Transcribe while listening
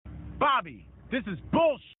Bobby, this is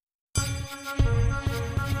bullshit.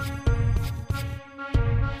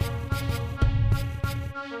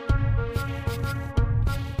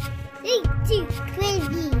 Too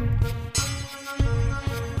crazy.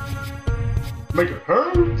 Make it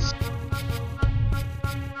hurt.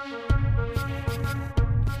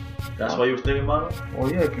 That's why you was thinking about it? Oh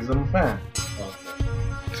yeah, because I'm a fan. Okay.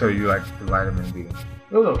 So you like the vitamin D? It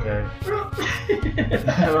was okay.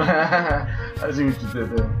 I see what you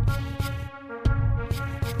did there.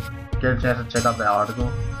 Get a chance to check out the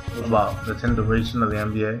article about the tenderation of the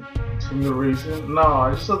NBA? Tenderation? No,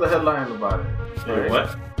 I just saw the headline about it. Wait,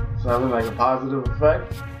 what? So having like a positive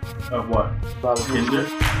effect Of what? about the Tinder?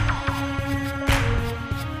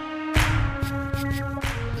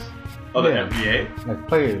 Oh, the Yeah. NBA? Like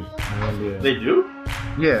players in the NBA. They do?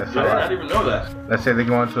 Yeah, so I like, didn't even know that. let's say they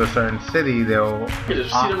go into a certain city, they'll You just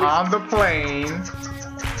see them on the plane,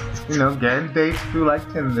 you know, getting dates through like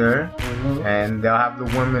Tinder, and they'll have the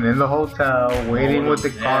women in the hotel waiting with the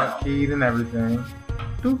car yeah. keys and everything.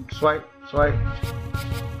 Doop, swipe, swipe.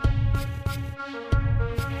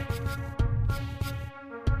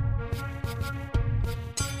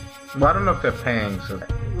 Well, I don't know if they're paying, so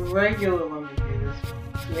Regular women do this.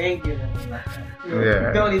 We ain't giving them that.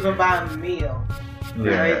 Yeah. Don't even buy them a meal.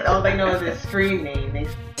 yeah. All they know is their screen name.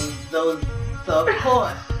 So of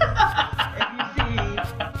course, if you see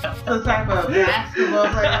some type of basketball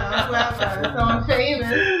player or whoever, someone famous,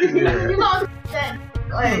 you know that.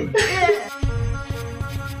 Like, yeah.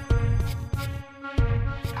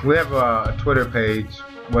 We have a Twitter page,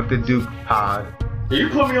 What the Duke Pod. Can you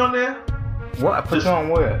put me on there? What? I put you on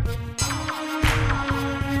where?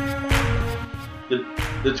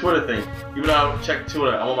 The Twitter thing. Even though I don't check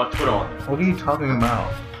Twitter, I want my Twitter on there. What are you talking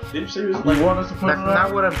about? Didn't you say it was You like... want us to put That's it not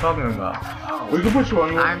on? what I'm talking about. We can put you on.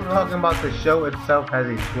 You want I'm to put it on? talking about the show itself has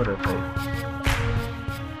a Twitter page.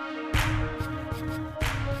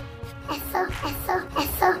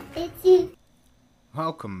 So bitchy.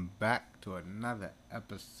 Welcome back to another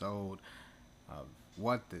episode of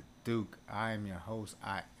What the Duke. I am your host.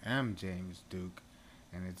 I am James Duke,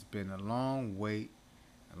 and it's been a long wait,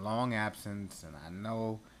 a long absence, and I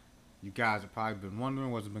know you guys have probably been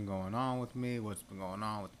wondering what's been going on with me, what's been going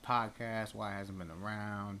on with the podcast, why it hasn't been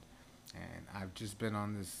around, and I've just been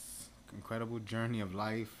on this incredible journey of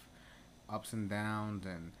life, ups and downs,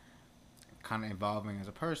 and kind of evolving as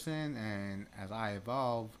a person, and as I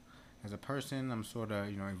evolve as a person, I'm sort of,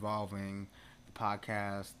 evolving the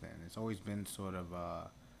podcast, and it's always been sort of,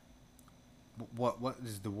 what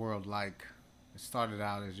is the world like? It started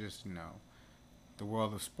out as just, the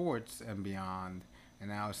world of sports and beyond, and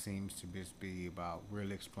now it seems to just be about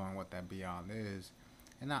really exploring what that beyond is,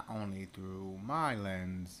 and not only through my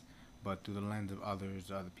lens, but through the lens of other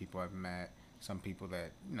people I've met, some people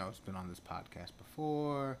that, it's been on this podcast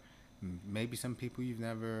before, maybe some people you've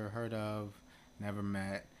never heard of, never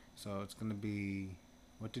met. So it's going to be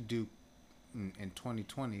what to do in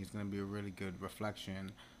 2020 is going to be a really good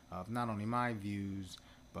reflection of not only my views,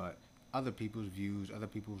 but other people's views, other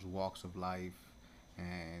people's walks of life.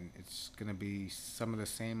 And it's going to be some of the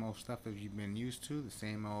same old stuff that you've been used to, the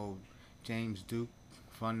same old James Duke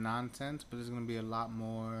fun nonsense, but there's going to be a lot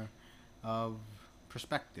more of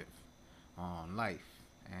perspective on life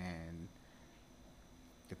and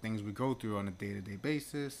the things we go through on a day-to-day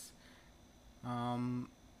basis,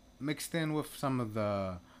 mixed in with some of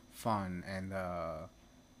the fun and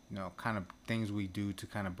kind of things we do to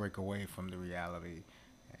kind of break away from the reality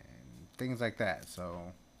and things like that.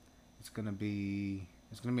 So it's gonna be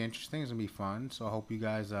interesting. It's gonna be fun. So I hope you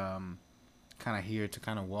guys kind of here to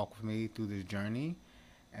kind of walk with me through this journey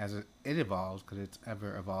as it evolves, because it's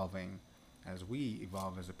ever evolving as we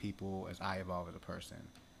evolve as a people, as I evolve as a person.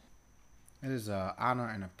 It is an honor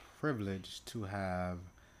and a privilege to have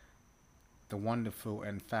the wonderful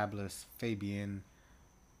and fabulous Fabian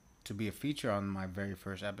to be a feature on my very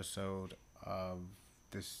first episode of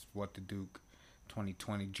this What the Duke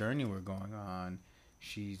 2020 journey we're going on.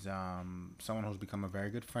 She's someone who's become a very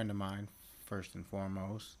good friend of mine, first and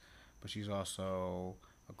foremost, but she's also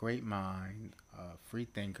a great mind, a free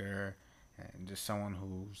thinker, and just someone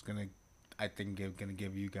who's gonna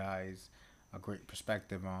give you guys a great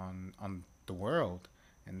perspective on the world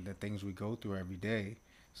and the things we go through every day.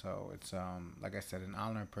 So it's like I said, an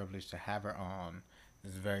honor and privilege to have her on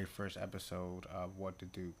this very first episode of What the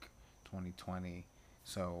Duke 2020.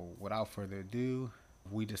 So without further ado,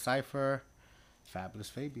 we decipher Fabulous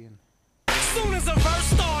Fabian. Soon as a verse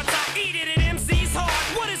starts, I eat it at MC's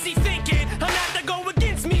heart. What is he thinking? Not to go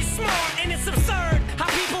against me, smart, and it's absurd how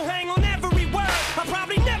people hang on every word. I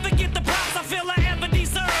probably never get the props I feel I ever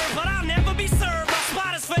deserve, but I'll never be served. My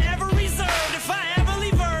spot is forever reserved. If I ever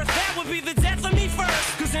leave Earth, that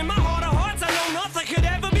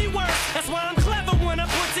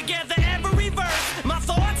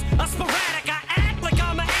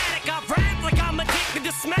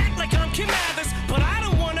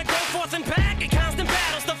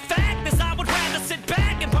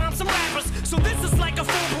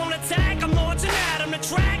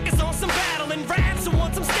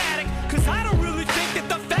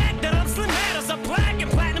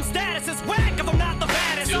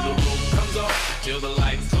till the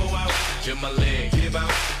lights go out, till my leg give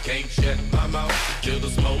out. Can't shut my mouth till the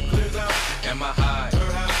smoke clears out. Am I high?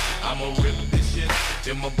 I'ma rip this shit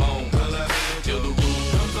till my bone color, till the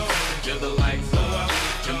roof comes on, till the lights go out,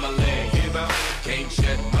 till my leg give out. Can't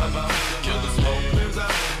shut my mouth till the smoke clears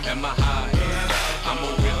out. Am I high? I'ma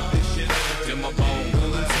rip this shit till my bone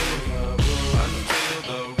color, until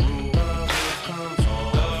the roof comes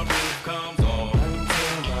on. The roof comes on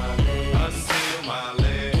until my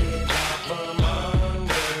leg from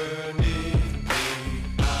underneath me.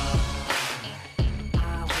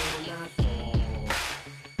 I will not fall.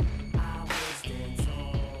 I will stand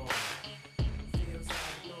tall. Feels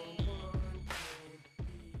like no one can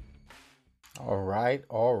be.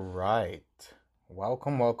 All right.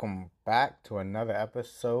 Welcome back to another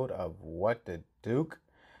episode of What the Duke.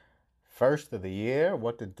 First of the year,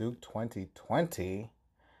 What the Duke 2020.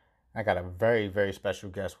 I got a very, very special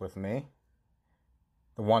guest with me.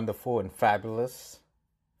 The wonderful and fabulous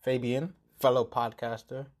Fabian, fellow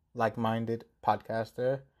podcaster, like-minded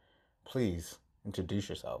podcaster. Please introduce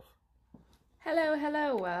yourself.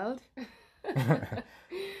 Hello, world.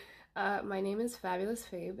 My name is Fabulous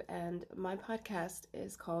Fabe, and my podcast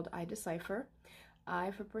is called I Decipher.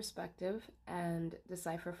 I for perspective, and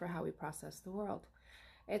decipher for how we process the world.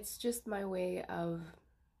 It's just my way of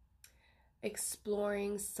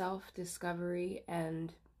exploring self-discovery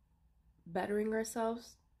and bettering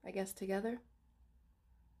ourselves, I guess, together.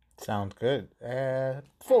 Sounds good.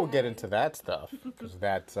 Before we get into that stuff, because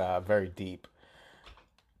that's very deep,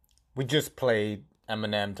 we just played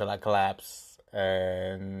Eminem Till I Collapse,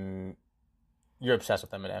 and you're obsessed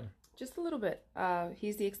with Eminem. Just a little bit.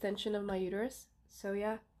 He's the extension of my uterus, so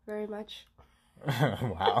yeah, very much.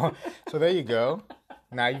 Wow. So there you go.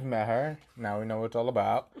 Now you've met her. Now we know what it's all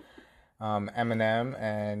about. Eminem,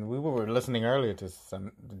 and we were listening earlier to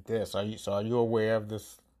this. Are you aware of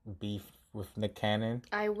this beef with Nick Cannon?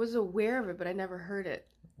 I was aware of it, but I never heard it.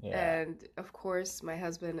 Yeah. And of course, my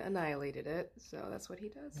husband annihilated it, so that's what he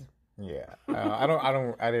does. Yeah.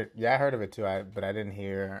 I heard of it too, but I didn't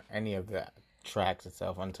hear any of the tracks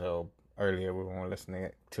itself until earlier when we were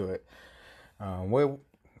listening to it.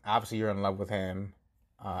 Obviously, you're in love with him.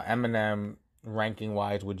 Eminem, ranking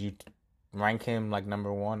wise, would you rank him like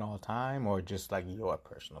number one all time, or just like your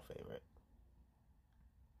personal favorite?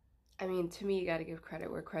 I mean, to me, you got to give credit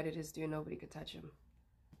where credit is due. Nobody could touch him.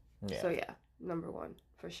 Yeah. So yeah, number one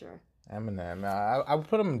for sure. Eminem, I would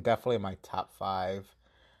put him definitely in my top 5.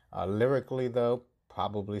 Lyrically, though,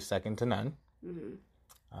 probably second to none.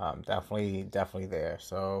 Mm-hmm. Definitely there.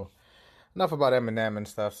 So enough about Eminem and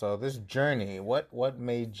stuff. So this journey, what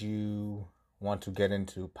made you want to get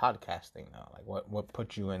into podcasting now? Like what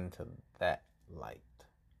put you into that light?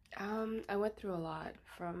 I went through a lot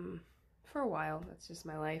for a while. That's just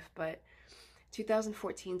my life. But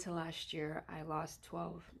 2014 to last year, I lost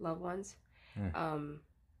 12 loved ones.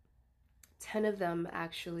 10 of them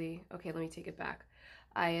actually, okay, let me take it back.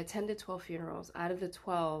 I attended 12 funerals. Out of the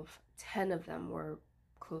 12, 10 of them were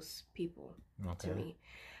close people to me.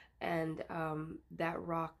 And that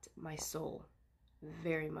rocked my soul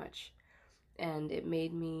very much. And it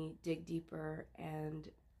made me dig deeper and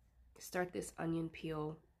start this onion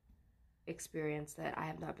peel experience that I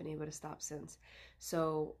have not been able to stop since.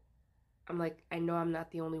 So I'm like, I know I'm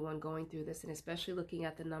not the only one going through this, and especially looking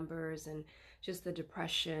at the numbers and just the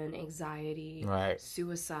depression, anxiety,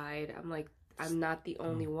 suicide. I'm like, I'm not the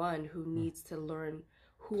only one who needs to learn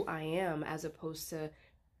who I am, as opposed to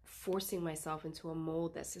forcing myself into a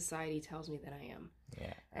mold that society tells me that I am.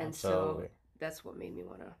 Yeah, and absolutely. So that's what made me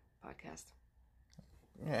want to podcast.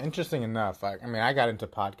 Yeah, interesting enough. I got into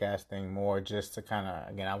podcasting more just to kind of,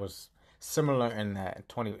 again, I was similar in that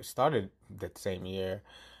started that same year.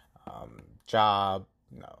 Job,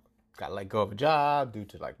 got let go of a job due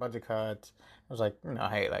to like budget cuts. I was like,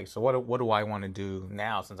 hey, so what do I want to do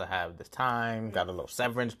now since I have this time? Got a little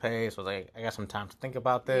severance pay, so I was like, I got some time to think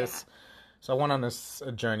about this. Yeah. So I went on this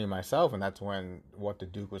journey myself, and that's when What the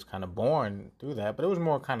Duke was kind of born through that. But it was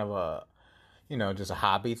more kind of a, just a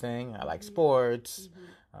hobby thing. I like sports.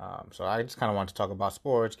 So I just kind of wanted to talk about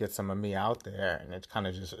sports, get some of me out there, and it's kind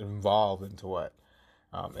of just evolved into what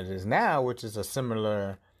it is now, which is a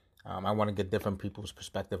similar. I want to get different people's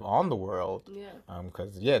perspective on the world. Yeah.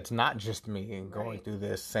 Because, it's not just me going through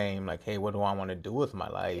this same, like, hey, what do I want to do with my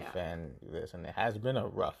life and this. And it has been a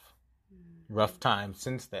rough time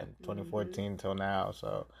since then, 2014 till now.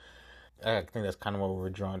 So I think that's kind of where we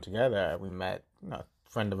were drawn together. We met,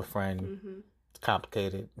 friend of a friend. It's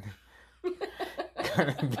complicated. Kind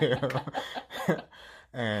of deal.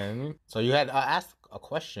 And so you had asked a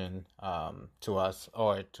question to us,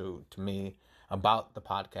 or to me, about the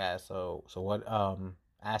podcast. So what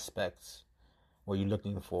aspects were you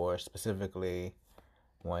looking for specifically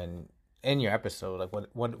when in your episode? Like,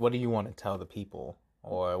 what do you want to tell the people,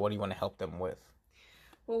 or what do you want to help them with?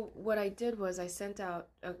 Well, what I did was I sent out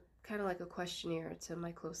a kind of like a questionnaire to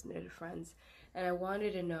my close-knit friends, and I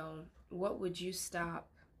wanted to know, what would you stop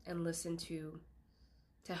and listen to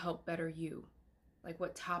help better you? Like,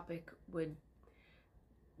 what topic would,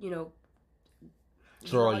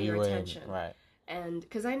 draw your attention? Right. And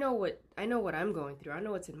because I know what I'm going through. I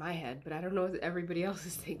know what's in my head, but I don't know what everybody else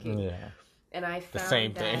is thinking. Yeah. And I found the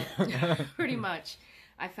same that, thing. pretty much.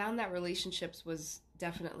 I found that relationships was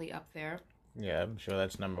definitely up there. Yeah, I'm sure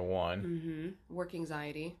that's number one. Mm-hmm. Work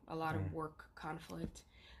anxiety, a lot of work conflict.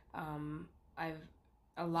 I've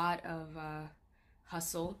a lot of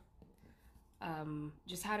hustle.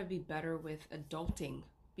 Just how to be better with adulting,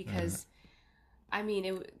 because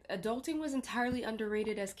adulting was entirely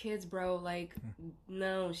underrated as kids, bro. Like,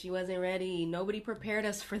 no, she wasn't ready. Nobody prepared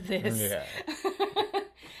us for this. Yeah.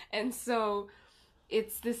 And so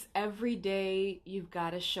it's this everyday, you've got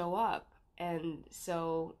to show up. And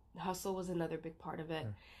so hustle was another big part of it.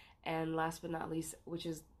 And last but not least, which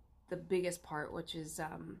is the biggest part, which is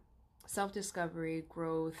self-discovery,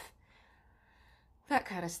 growth, that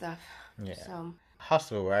kind of stuff. Yeah. So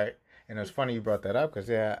hustle, right? And it's funny you brought that up, because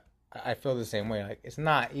I feel the same way. Like, it's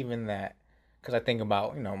not even that, because I think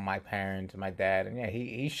about, my parents and my dad, and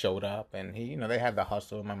he showed up, and he, they had the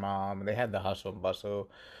hustle, my mom, and they had the hustle and bustle.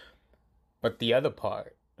 But the other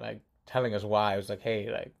part, like, telling us why, it was like,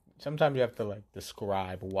 hey, like, sometimes you have to, like,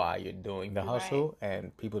 describe why you're doing the hustle,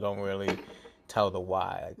 and people don't really tell the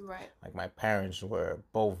why. Like, my parents were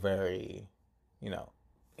both very,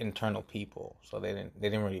 internal people, so they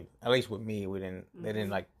didn't really, at least with me, they didn't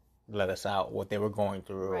like let us out what they were going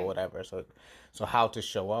through or whatever. So how to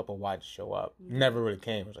show up or why to show up never really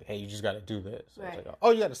came. It was like, hey, you just got to do this. It's like, oh,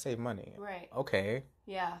 you got to save money. Right. Okay.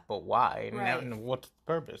 Yeah. But why? And what's the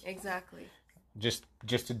purpose? Exactly. Just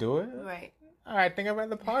to do it? Right. All right, think about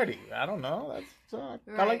the party. I don't know. That's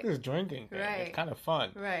I like this drinking thing. Right. It's kind of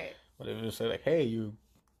fun. Right. But it was like, hey,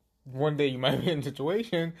 one day you might be in a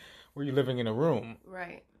situation where you're living in a room.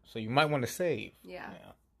 Right. So you might want to save. Yeah.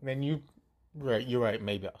 Then you're right.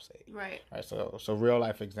 Maybe I'll save. Right. All right. So real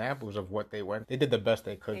life examples of what they went. They did the best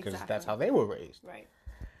they could, because that's how they were raised. Right.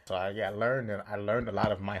 So I learned a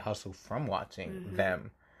lot of my hustle from watching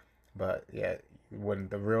them. But when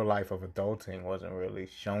the real life of adulting wasn't really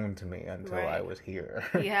shown to me until I was here.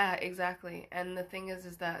 Yeah, exactly. And the thing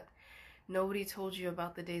is that nobody told you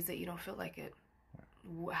about the days that you don't feel like it.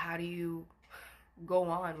 How do you go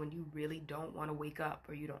on when you really don't want to wake up,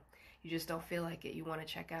 or you just don't feel like it, you want to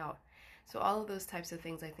check out? So all of those types of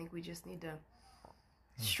things, I think we just need to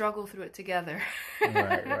struggle through it together.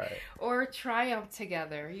 Right. Or triumph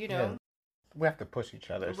together, Yeah. We have to push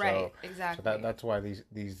each other. Right, exactly. So that's why these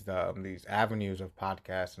avenues of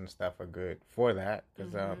podcasts and stuff are good for that,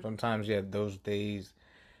 because sometimes those days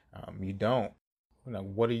you don't.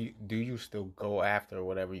 What do you still go after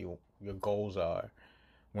whatever your goals are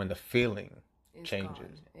when the feeling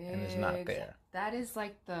changes and it's not there? That is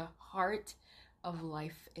like the heart of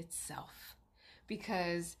life itself,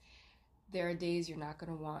 because there are days you're not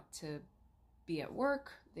going to want to be at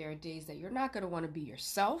work. There are days that you're not going to want to be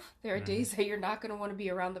yourself. There are days that you're not going to want to be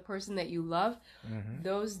around the person that you love.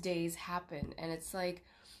 Those days happen. And it's like,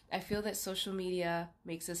 I feel that social media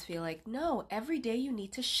makes us feel like, no, every day you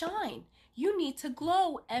need to shine. You need to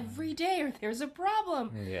glow every day, or there's a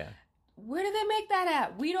problem. Yeah. Where do they make that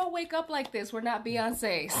at? We don't wake up like this. We're not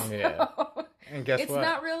Beyonce. So Yeah. And guess it's what?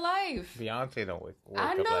 not real life. Beyonce don't wake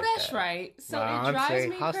I know up like that's that. right. So Beyonce it drives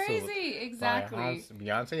me hustled. crazy. Exactly.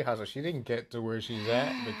 Beyonce hustled. She didn't get to where she's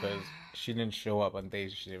at because she didn't show up on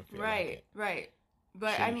days she didn't feel like it. Right.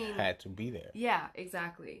 But She I mean, had to be there. yeah,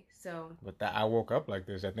 exactly. So But that I woke up like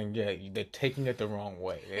this. I think they're taking it the wrong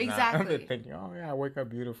way. Exactly. They're thinking, oh yeah, I wake up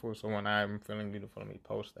beautiful. So when I'm feeling beautiful, let me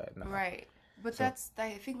post that. No. right. But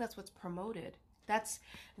I think that's what's promoted. That's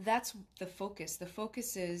the focus. The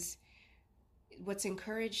focus is, what's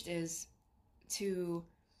encouraged is to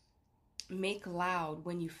make loud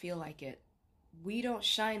when you feel like it. We don't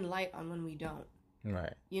shine light on when we don't.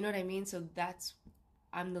 Right. You know what I mean? So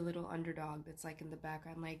I'm the little underdog that's like in the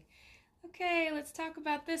background, like, okay, let's talk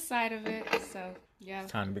about this side of it. So yeah.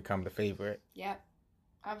 Time to become the favorite. Yep.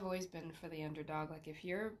 I've always been for the underdog. Like, if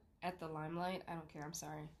you're at the limelight, I don't care. I'm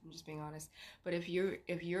sorry. I'm just being honest. But if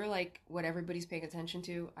you're like what everybody's paying attention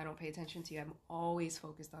to, I don't pay attention to you. I'm always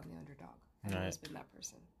focused on the underdog. I've always been that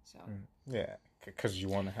person. So yeah, because you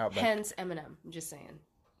want to help. Hence Eminem. I'm just saying.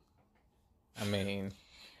 I mean,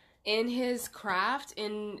 in his craft,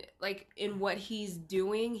 in what he's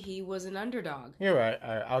doing, he was an underdog. You're right.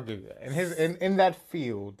 I'll give you that. In that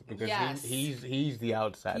field, because Yes. he's the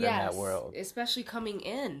outsider in that world. Especially coming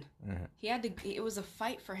in. Mm-hmm. He had to. It was a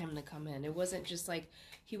fight for him to come in. It wasn't just like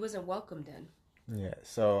he wasn't welcomed in. Yeah.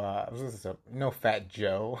 So I was listening to Fat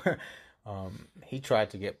Joe. He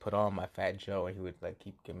tried to get put on by Fat Joe, and he would like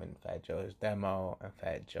keep giving Fat Joe his demo, and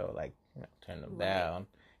Fat Joe turned him down.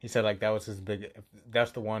 He said that was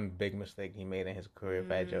that's the one big mistake he made in his career,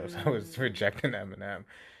 Fat Joe. So I was rejecting Eminem.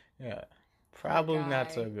 Yeah, probably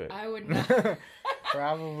not so good. I would not.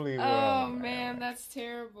 Probably. Oh man, that's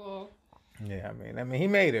terrible. Yeah, I mean, he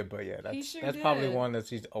made it, but yeah, that's probably did. one that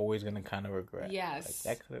he's always gonna kind of regret. Yes,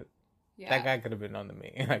 that guy could have been under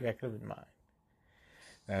me. That guy could have been mine.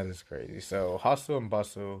 That is crazy. So hustle and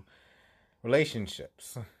bustle,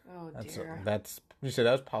 relationships. Oh dear. You said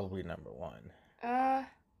that was probably number one.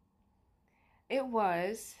 It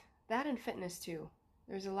was that and fitness too.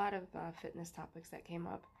 There's a lot of fitness topics that came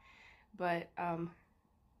up, but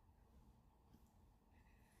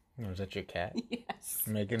Was that your cat? Yes.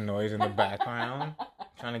 Making noise in the background,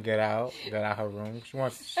 trying to get out her room.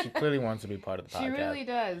 She clearly wants to be part of the podcast. She really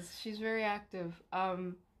does. She's very active.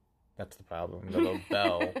 That's the problem. The little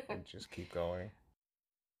bell would just keep going.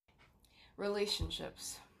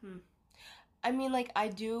 Relationships. I mean,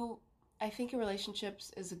 I think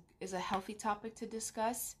relationships is a healthy topic to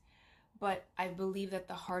discuss, but I believe that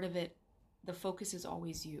the heart of it, the focus is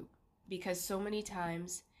always you, because so many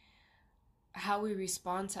times how we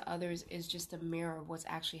respond to others is just a mirror of what's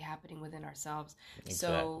actually happening within ourselves. Exactly.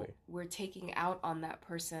 So we're taking out on that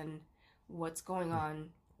person what's going on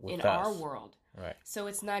in our world. Right. So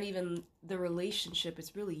it's not even the relationship,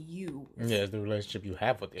 it's really you. It's the relationship you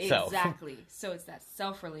have with yourself. Exactly. So it's that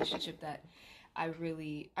self-relationship that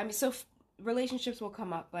relationships will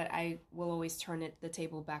come up, but I will always turn the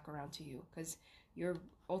table back around to you, because you're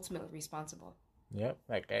ultimately responsible. Yep.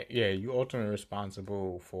 You're ultimately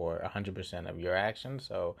responsible for 100% of your actions.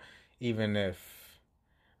 So even if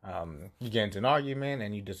you get into an argument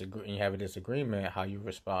and you disagree, and you have a disagreement, how you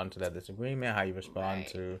respond to that disagreement, how you respond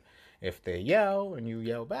to if they yell and you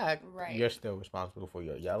yell back, you're still responsible for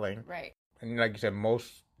your yelling. Right. And like you said,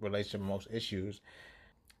 most relationships, most issues,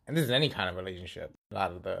 and this is any kind of relationship, a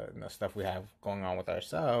lot of the stuff we have going on with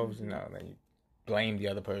ourselves, then you blame the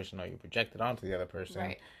other person or you project it onto the other person.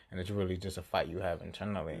 Right. And it's really just a fight you have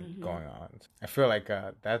internally going on. I feel like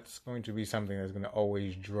that's going to be something that's going to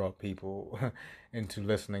always draw people into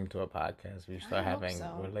listening to a podcast. We start having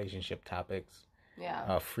relationship topics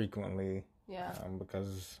frequently. Yeah.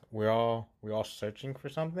 Because we're all searching for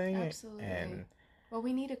something. Absolutely. Well,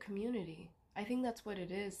 we need a community. I think that's what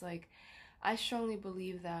it is. Like, I strongly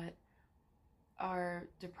believe that our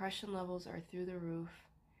depression levels are through the roof,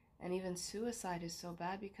 and even suicide is so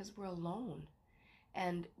bad because we're alone.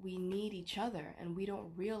 And we need each other, and we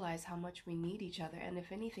don't realize how much we need each other. And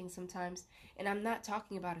if anything, sometimes, and I'm not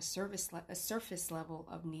talking about a surface level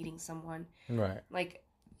of needing someone. Right. Like,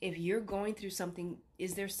 if you're going through something,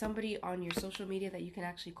 is there somebody on your social media that you can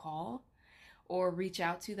actually call or reach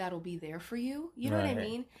out to that'll be there for you? You know what I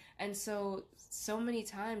mean? And so many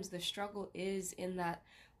times the struggle is in that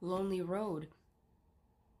lonely road.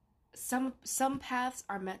 Some paths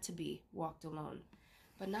are meant to be walked alone,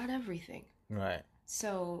 but not everything. Right.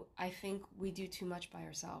 So I think we do too much by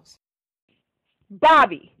ourselves.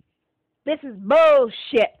 Bobby, this is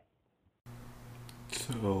bullshit.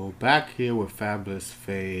 So back here with Fabulous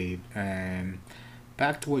Fade, and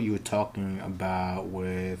back to what you were talking about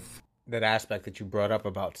with that aspect that you brought up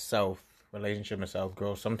about relationship and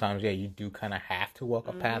self-growth. Sometimes, you do kind of have to walk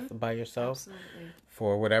a path by yourself. Absolutely.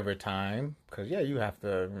 For whatever time, because you have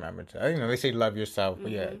to remember to, they say love yourself,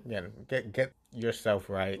 but get yourself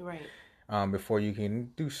right. Before you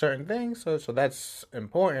can do certain things. So that's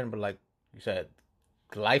important. But like you said,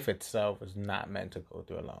 life itself is not meant to go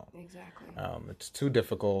through alone. Exactly. It's too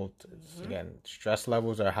difficult. Again, stress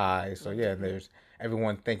levels are high. So there's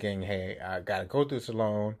everyone thinking, hey, I gotta go through this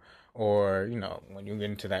alone. Or, when you get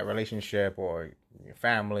into that relationship or your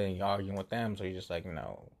family and you're arguing with them, so you're just like,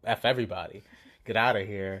 F everybody. Get out of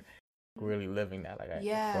here. Really living that.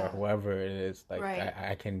 For whoever it is,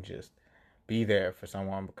 I can just be there for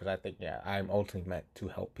someone, because I think, I'm ultimately meant to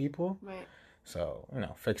help people. Right. So,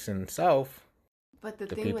 fixing self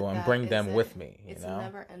to people and bring them with me. It's a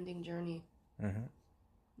never-ending journey.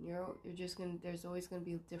 You're just gonna. There's always gonna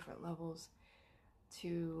be different levels.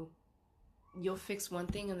 You'll fix one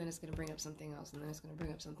thing and then it's gonna bring up something else, and then it's gonna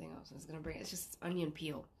bring up something else, and it's just onion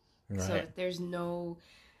peel. Right. So there's no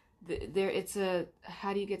it's a,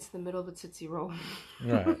 how do you get to the middle of a Tootsie Roll?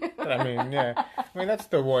 Right. I mean, yeah. I mean, that's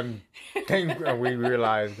the one thing we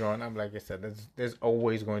realized growing up. Like I said, there's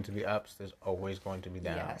always going to be ups. There's always going to be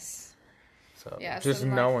downs. Yes. So Yeah, just so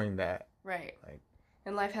knowing that. Right. Like,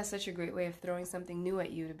 and life has such a great way of throwing something new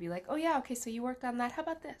at you to be like, oh yeah, okay, so you worked on that. How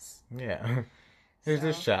about this? yeah. Here's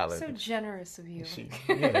this challenge. So generous of you.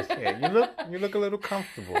 Yes, yeah. You look a little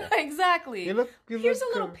comfortable. Exactly. Here's a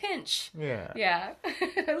little pinch. Yeah. Yeah.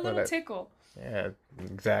 A little tickle. Yeah,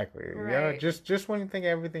 exactly. Right. Yeah, just when you think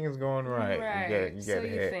everything is going right, Right. you get so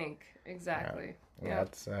hit. you think. Exactly. Yeah.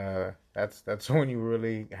 That's when you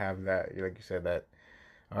really have that, like you said, that,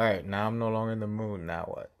 all right, now I'm no longer in the mood, now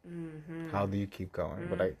what? Mm-hmm. How do you keep going?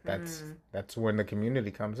 But that's when the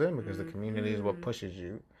community comes in, because the community is what pushes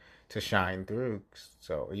you to shine through.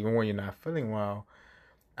 So even when you're not feeling well,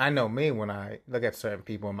 I know me, when I look at certain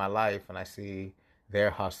people in my life and I see their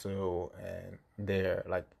hustle and their,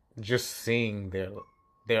 like, just seeing their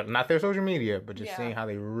not their social media, but just seeing how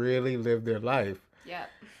they really live their life. Yeah.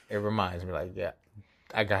 It reminds me, like, yeah,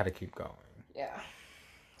 I gotta keep going. Yeah.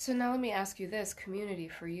 So now let me ask you this, community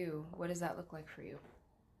for you, what does that look like for you?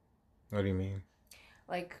 What do you mean?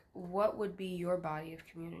 Like, what would be your body of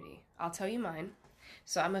community? I'll tell you mine.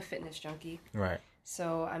 So I'm a fitness junkie. Right.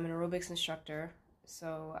 So I'm an aerobics instructor.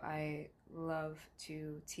 So I love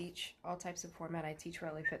to teach all types of format. I teach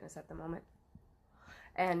LA Fitness at the moment.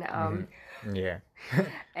 And yeah.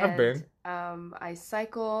 I've been. I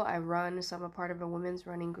cycle, I run, so I'm a part of a women's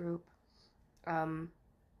running group.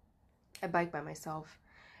 I bike by myself.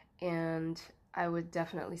 And I would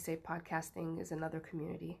definitely say podcasting is another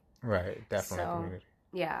community. Right, definitely a community.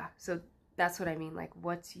 Yeah, so that's what I mean. Like,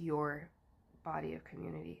 what's your body of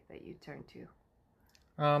community that you turn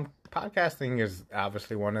to? Podcasting is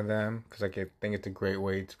obviously one of them, because I think it's a great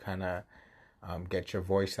way to kind of get your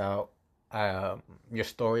voice out, your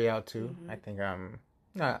story out too. I think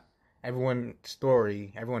everyone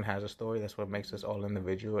has a story. That's what makes us all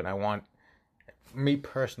individual. And me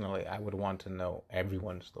personally, I would want to know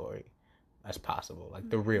everyone's story as possible, like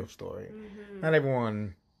the real story. Not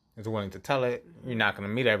everyone is willing to tell it. You're not going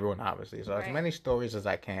to meet everyone, obviously. So as many stories as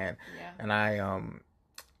I can. Yeah. And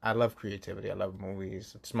I love creativity. I love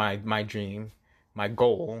movies. It's my dream, my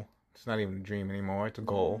goal. It's not even a dream anymore. It's a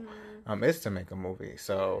goal. Is to make a movie.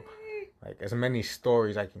 So, like, as many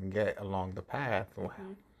stories I can get along the path will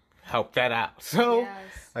help that out. So,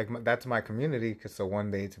 like, that's my community. Cause so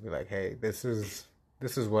one day to be like, hey, this is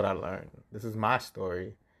what I learned. This is my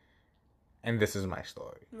story, and this is my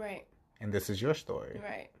story. Right. And this is your story.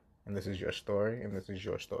 Right. And this is your story, and this is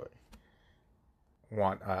your story.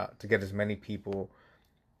 Want to get as many people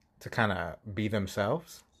to kind of be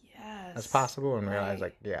themselves as possible, and realize,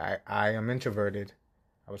 like, yeah, I am introverted.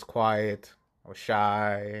 I was quiet. I was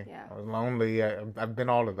shy. Yeah. I was lonely. I've been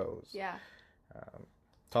all of those. Yeah.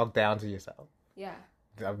 Talk down to yourself. Yeah.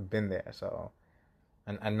 I've been there, so,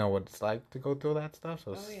 and I know what it's like to go through that stuff.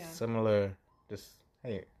 So similar, just,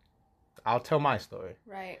 hey, I'll tell my story.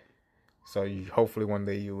 Right. So hopefully one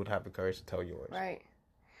day you would have the courage to tell yours. Right.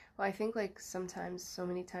 Well, I think, like, so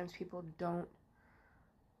many times people don't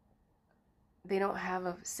have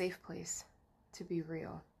a safe place to be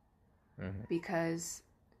real. Because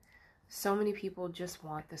so many people just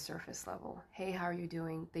want the surface level. Hey, how are you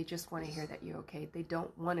doing? They just want to hear that you're okay. They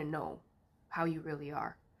don't want to know how you really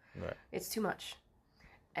are. Right. It's too much.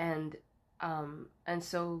 And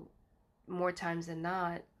so more times than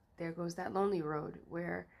not, there goes that lonely road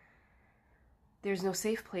where there's no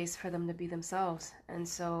safe place for them to be themselves. And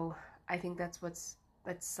so I think that's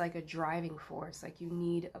like a driving force. Like, you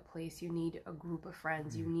need a place, you need a group of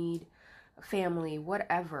friends, you need a family,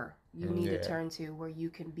 whatever you need to turn to where you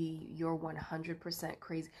can be your 100%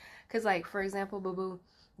 crazy. Because, like, for example, Boo Boo,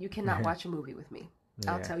 you cannot watch a movie with me.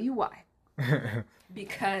 I'll tell you why.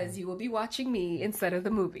 Because you will be watching me instead of the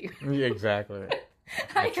movie. Yeah, exactly.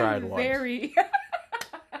 I tried once.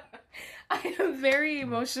 I am very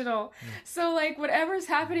emotional. So, like, whatever's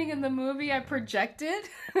happening in the movie, I project it.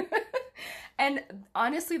 And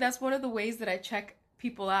honestly, that's one of the ways that I check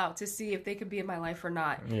people out to see if they could be in my life or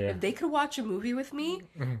not. Yeah. If they could watch a movie with me,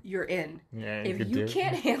 you're in. Yeah, if you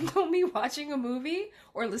can't handle me watching a movie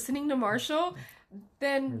or listening to Marshall,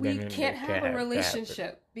 then we can't have a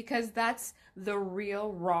relationship, because that's the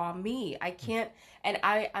real raw me. I can't, and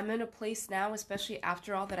I'm in a place now, especially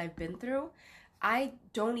after all that I've been through, I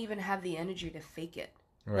don't even have the energy to fake it.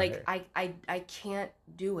 Right. Like, I can't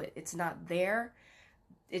do it. It's not there.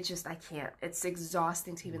 It's just, I can't. It's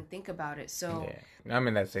exhausting to even think about it. So yeah. I'm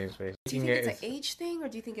in that same space. Do you think it's an age thing, or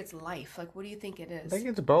do you think it's life? Like, what do you think it is? I think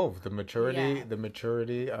it's both. The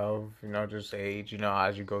maturity of, just age,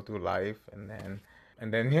 as you go through life, and then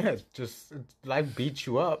and then life beats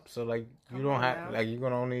you up. So like you don't have like you're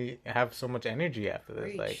gonna only have so much energy after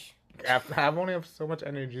this. Like I've only have so much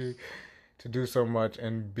energy to do so much,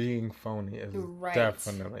 and being phony is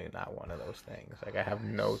definitely not one of those things. Like I have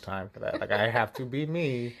no time for that. Like I have to be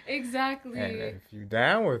me. Exactly. And if you're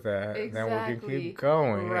down with that, then we can keep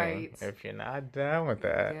going. Right. If you're not down with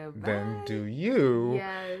that, then do you.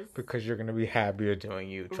 Yes. Because you're gonna be happier doing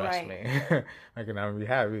you. Trust me. Like, and I'm gonna be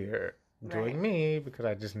happier doing me because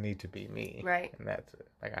I just need to be me. Right. And that's it.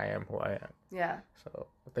 Like I am who I am. Yeah. So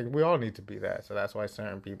I think we all need to be that. So that's why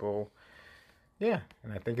certain people. Yeah,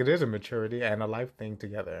 and I think it is a maturity and a life thing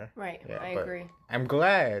together. Right, yeah, I agree. I'm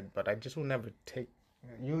glad, but I just will never take...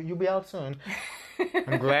 You'll be out soon.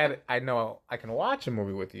 I'm glad I know I can watch a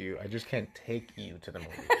movie with you. I just can't take you to the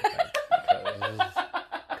movie.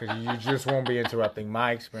 Because you just won't be interrupting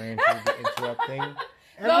my experience. You'll be interrupting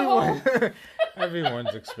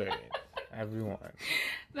everyone's experience. Everyone.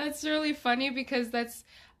 That's really funny because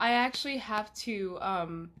I actually have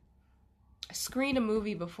to... screen a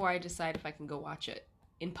movie before I decide if I can go watch it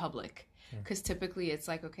in public. Because typically it's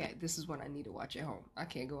like, okay, this is when I need to watch at home. I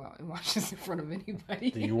can't go out and watch this in front of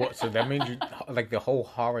anybody. So that means you like the whole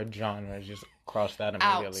horror genre is just crossed out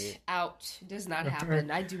immediately. Out. Does not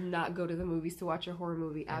happen. I do not go to the movies to watch a horror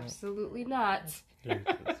movie. Absolutely not. Jesus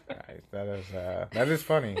Christ. That is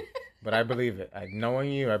funny. But I believe it.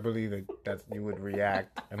 Knowing you, I believe that you would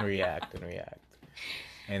react and react and react.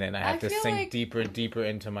 And then I have to sink deeper and deeper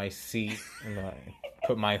into my seat and like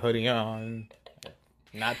put my hoodie on.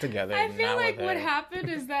 Not together. I feel like what happened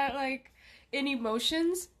is that like in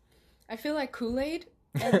emotions, I feel like Kool-Aid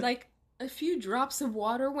and like a few drops of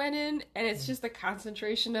water went in, and it's just a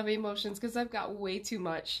concentration of emotions because I've got way too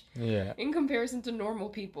much. Yeah. In comparison to normal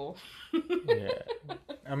people. Yeah.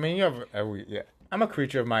 I mean, I'm a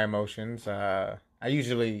creature of my emotions.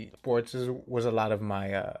 Sports was a lot of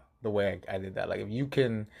my the way I did that. Like if you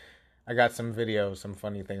can, I got some videos, some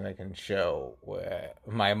funny things I can show where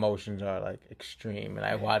my emotions are like extreme, and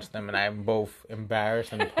I watch them and I'm both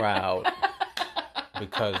embarrassed and proud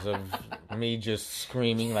because of me just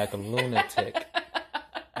screaming like a lunatic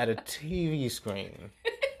at a TV screen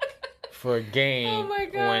for a game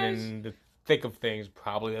when in the thick of things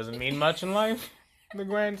probably doesn't mean much in life. The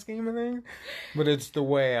grand scheme of things, but it's the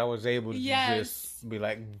way I was able to just be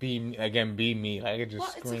like, be me. Like I could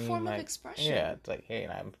just scream. It's a form of expression. Yeah, it's like, hey,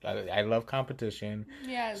 I love competition.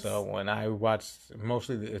 Yes. So when I watch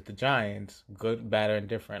mostly the Giants, good, bad, or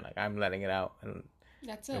indifferent, like I'm letting it out, and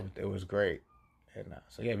that's it. It was great. And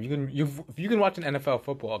so yeah, if you can watch an NFL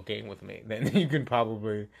football game with me, then you can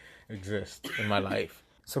probably exist in my life.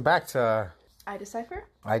 So back to iDecipher.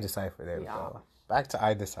 There we go. Back to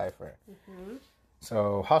iDecipher. Mm-hmm.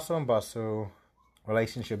 So, hustle and bustle,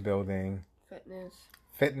 relationship building.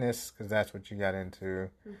 Fitness, because that's what you got into.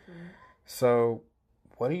 Mm-hmm. So,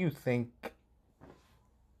 what do you think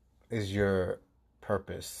is your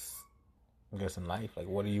purpose, I guess, in life? Like,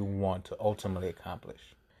 what do you want to ultimately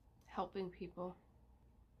accomplish? Helping people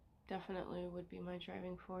definitely would be my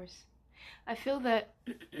driving force. I feel that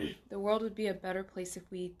the world would be a better place if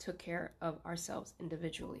we took care of ourselves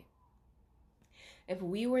individually. If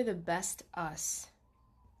we were the best us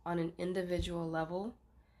on an individual level,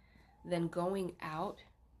 then going out,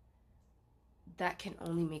 that can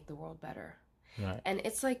only make the world better. Right. And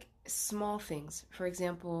it's like small things. For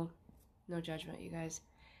example, no judgment, you guys.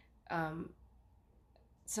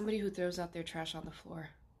 Somebody who throws out their trash on the floor.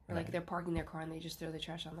 Or like they're parking their car and they just throw the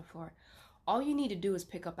trash on the floor. All you need to do is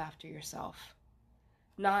pick up after yourself.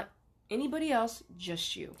 Not anybody else,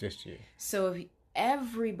 just you. Just you. So if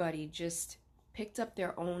everybody just picked up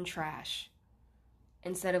their own trash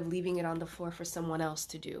instead of leaving it on the floor for someone else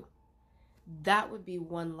to do, that would be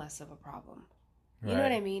one less of a problem. You know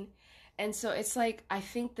what I mean? And so it's like, I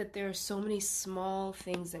think that there are so many small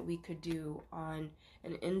things that we could do on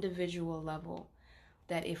an individual level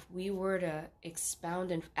that if we were to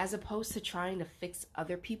expound, and as opposed to trying to fix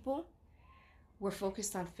other people, we're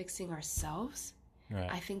focused on fixing ourselves. Right.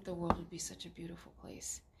 I think the world would be such a beautiful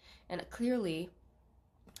place. And clearly,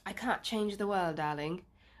 I can't change the world, darling,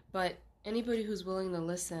 but anybody who's willing to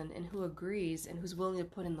listen and who agrees and who's willing to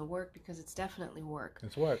put in the work, because it's definitely work.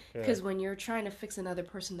 It's work. Because when you're trying to fix another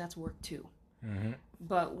person, that's work too. Mm-hmm.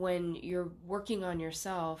 But when you're working on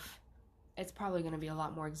yourself, it's probably going to be a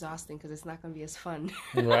lot more exhausting because it's not going to be as fun.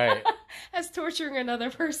 Right. as torturing another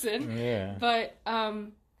person. Yeah. But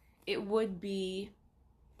it would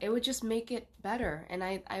just make it better. And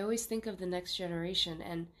I always think of the next generation.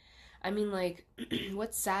 And I mean, like,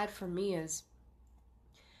 what's sad for me is,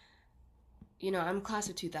 you know, I'm class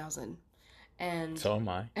of 2000. And so am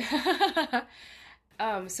I.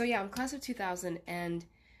 So yeah, I'm class of 2000, and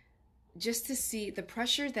just to see the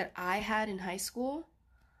pressure that I had in high school,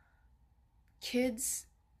 kids,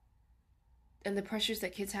 and the pressures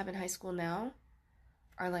that kids have in high school now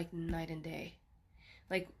are like night and day.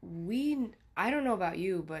 Like I don't know about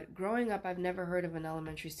you, but growing up, I've never heard of an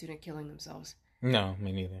elementary student killing themselves. No,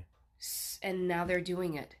 me neither. And now they're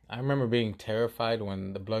doing it. I remember being terrified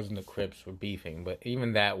when the Bloods and the Crips were beefing, but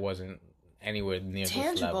even that wasn't anywhere near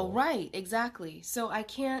tangible, this level. Right? Exactly. So I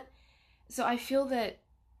feel that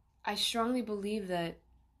I strongly believe that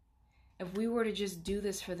if we were to just do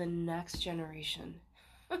this for the next generation,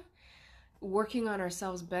 working on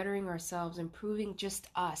ourselves, bettering ourselves, improving just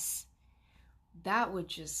us, that would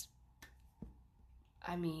just,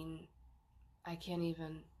 I mean, I can't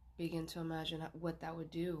even begin to imagine what that would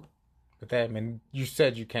do. But that, I mean, you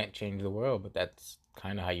said you can't change the world, but that's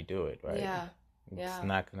kind of how you do it, right? Yeah. It's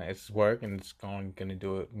not gonna. It's work, and it's gonna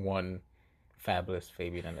do it one fabulous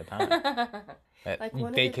Fabian at a time. Like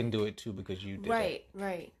they can do it too because you did it.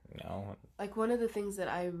 Right. You know, like one of the things that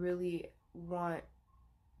I really would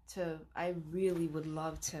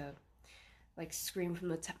love to, like, scream from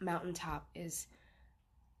the mountaintop is,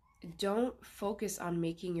 don't focus on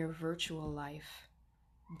making your virtual life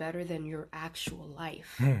better than your actual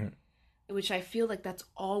life. Which I feel like that's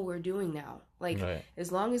all we're doing now. Like,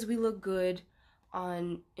 as long as we look good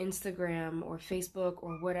on Instagram or Facebook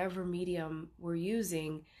or whatever medium we're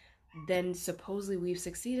using, then supposedly we've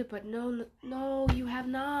succeeded. But no, you have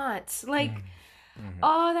not. Like,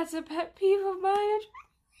 oh, that's a pet peeve of mine.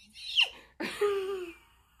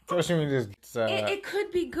 social media is... it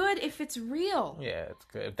could be good if it's real. Yeah, it's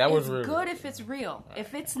good. If that was real, good if it's real. Right.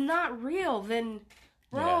 If it's not real, then,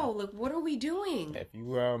 bro, like, what are we doing? If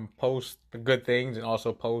you post the good things and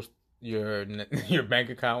also post your bank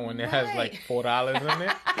account when it has like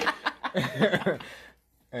 $4 in it,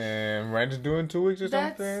 and rent's due in 2 weeks or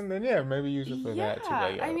something, then yeah, maybe use it for that too.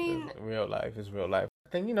 Like, I mean, real life is real life. I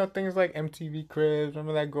think, things like MTV Cribs,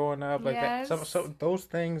 remember that growing up, like that. So those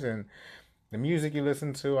things and the music you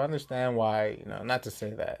listen to, I understand why, not to say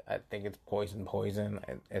that I think it's poison.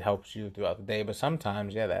 It helps you throughout the day, but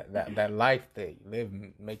sometimes, that life that you live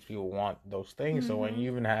makes people want those things. Mm-hmm. So when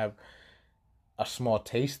you even have a small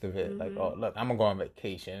taste of it, like, oh, look, I'm gonna go on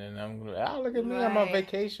vacation, and I'm gonna, oh, look at me, I'm on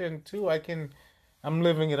vacation too. I'm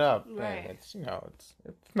living it up. Right. And it's, it's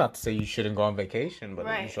not to say you shouldn't go on vacation, but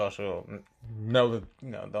you should also know that,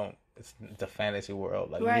 don't. It's a fantasy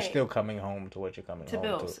world. Like, you're still coming home to what you're coming home to.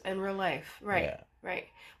 Bills and real life. Right. Yeah. Right.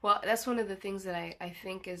 Well, that's one of the things that I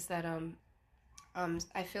think is that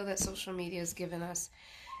I feel that social media has given us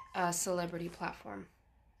a celebrity platform.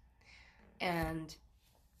 And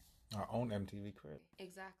our own MTV Crib.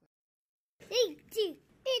 Exactly. In the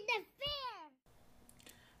fair.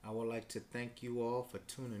 I would like to thank you all for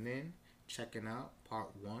tuning in, checking out part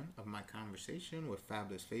 1 of my conversation with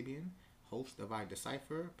Fabulous Fabian, host of I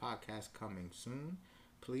Decipher, podcast coming soon.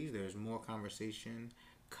 Please, there's more conversation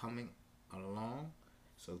coming along,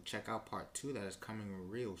 so check out part 2 that is coming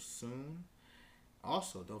real soon.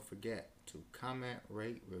 Also, don't forget to comment,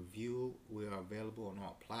 rate, review. We are available on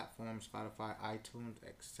all platforms, Spotify, iTunes,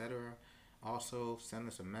 etc. Also, send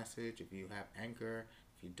us a message if you have Anchor.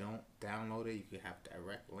 If you don't download it, you can have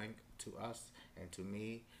direct link to us and to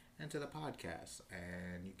me and to the podcast.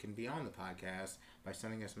 And you can be on the podcast by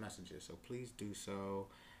sending us messages. So please do so.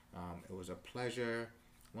 It was a pleasure.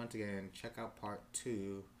 Once again, check out part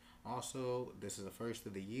 2. Also, this is the first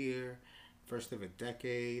of the year, first of a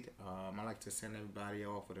decade. I like to send everybody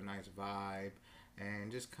off with a nice vibe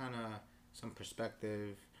and just kind of some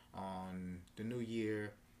perspective on the new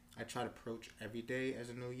year. I try to approach every day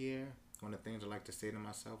as a new year. One of the things I like to say to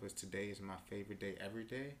myself is today is my favorite day every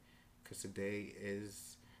day, because today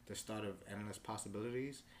is the start of endless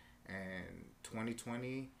possibilities, and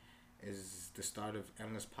 2020 is the start of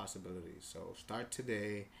endless possibilities. So start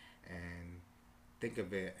today and think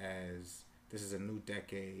of it as this is a new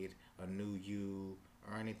decade, a new you,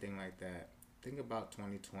 or anything like that. Think about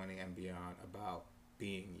 2020 and beyond about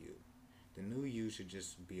being you. The new you should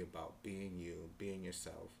just be about being you, being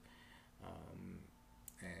yourself,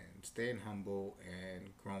 and staying humble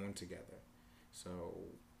and growing together. So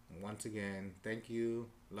once again, thank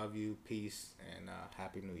you, love you, peace, and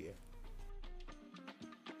Happy New Year.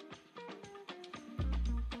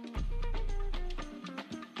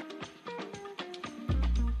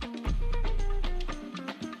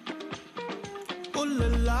 Ooh la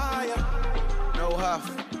la, no huff.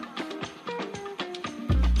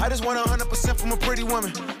 I just want 100% from a pretty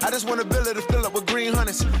woman. I just want a villa to fill up with green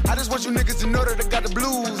hunnids. I just want you niggas to know that I got the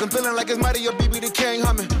blues. I'm feeling like it's mighty or BB the King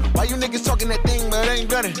humming. Why you niggas talking that thing but ain't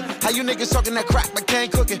done it? How you niggas talking that crap but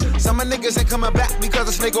can't cook it? Some of niggas ain't coming back because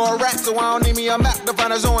a snake or a rat, so I don't need me a map to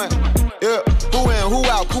find a zone. Yeah, who in, who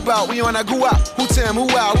out, coop out, we on that go out. Who Tim, who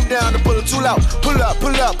out, who down to pull a tool out. Pull up,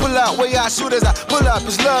 pull up, pull out, where y'all shooters at? Pull up,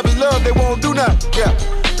 it's love, they won't do nothing. Yeah,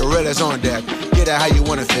 gorillas on deck. Get that how you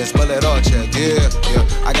want it, fist, but let all check. Yeah,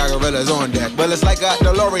 I got gorillas on deck. But it's like a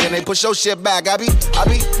DeLorean, they push your shit back. I be,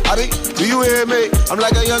 do you hear me? I'm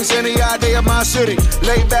like a young Sandy out there in my city.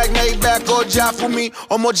 Laid back, or job for me.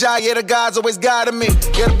 Or more job, yeah, the guys always guiding me.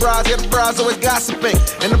 Yeah, the bras always gossiping.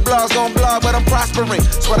 And the blogs gon' blog, but I'm prospering.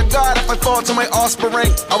 Swear to God, if I fall to my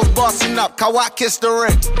offspring, I was bossing up, Kawhi kissed the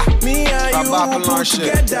ring. Me and you put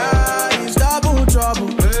together, it's double trouble.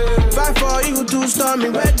 Fight for you to storm me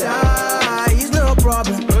weather, it's no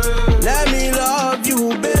problem. Let me love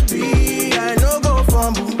you, baby, I no go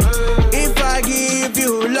fumble. If I give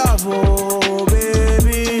you love, oh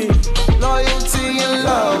baby, loyalty and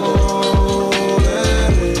love, oh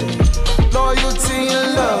baby, loyalty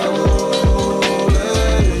and love, oh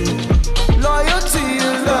baby, loyalty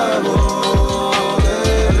and love, oh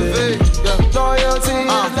baby, loyalty and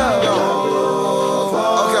love.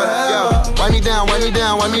 Okay, yeah,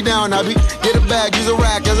 wind me down, I be get a bag, use a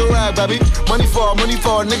rag, baby. Money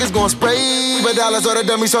for, niggas gon' spray. But dollars or the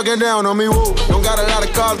dummies talking down on me, woo. Don't got a lot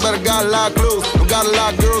of cars, but I got a lot of clothes. Don't got a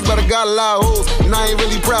lot of girls, but I got a lot of hoes. And I ain't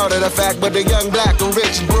really proud of the fact, but the young black and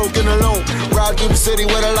rich, broken alone. Ride through the city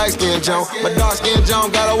with a light skin Joan. My dark skin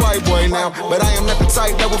Joan got a white boy now. But I am not the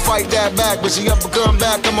type that will fight that back. But she up and come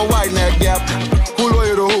back, I'm a white neck gap. Who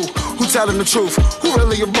loyal to who? Who telling the truth? Who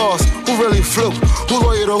really your boss? Who really a fluke? Who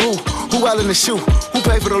loyal to who? Who well in the shoe? Who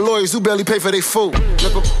pay for the lawyers? Who barely pay for their food?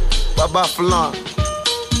 Nigga, bye-bye for long.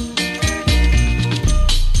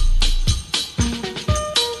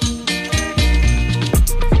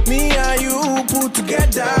 Me and you put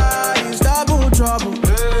together, it's double trouble.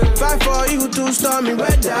 Fight for you to storm me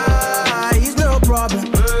weather, it's no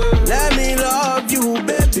problem. Let me love you,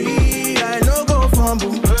 baby, I no go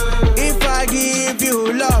fumble. If I give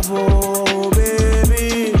you love, oh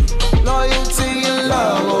baby, loyalty and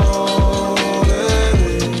love, oh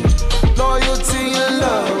baby, loyalty and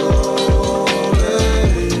love, oh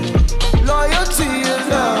baby, loyalty and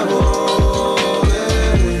love, oh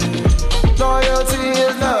baby, loyalty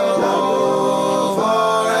and love, oh,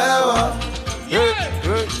 forever. Yeah.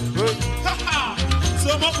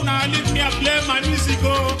 So much now leave me a play my music.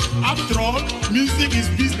 After all, music is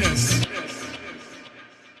business.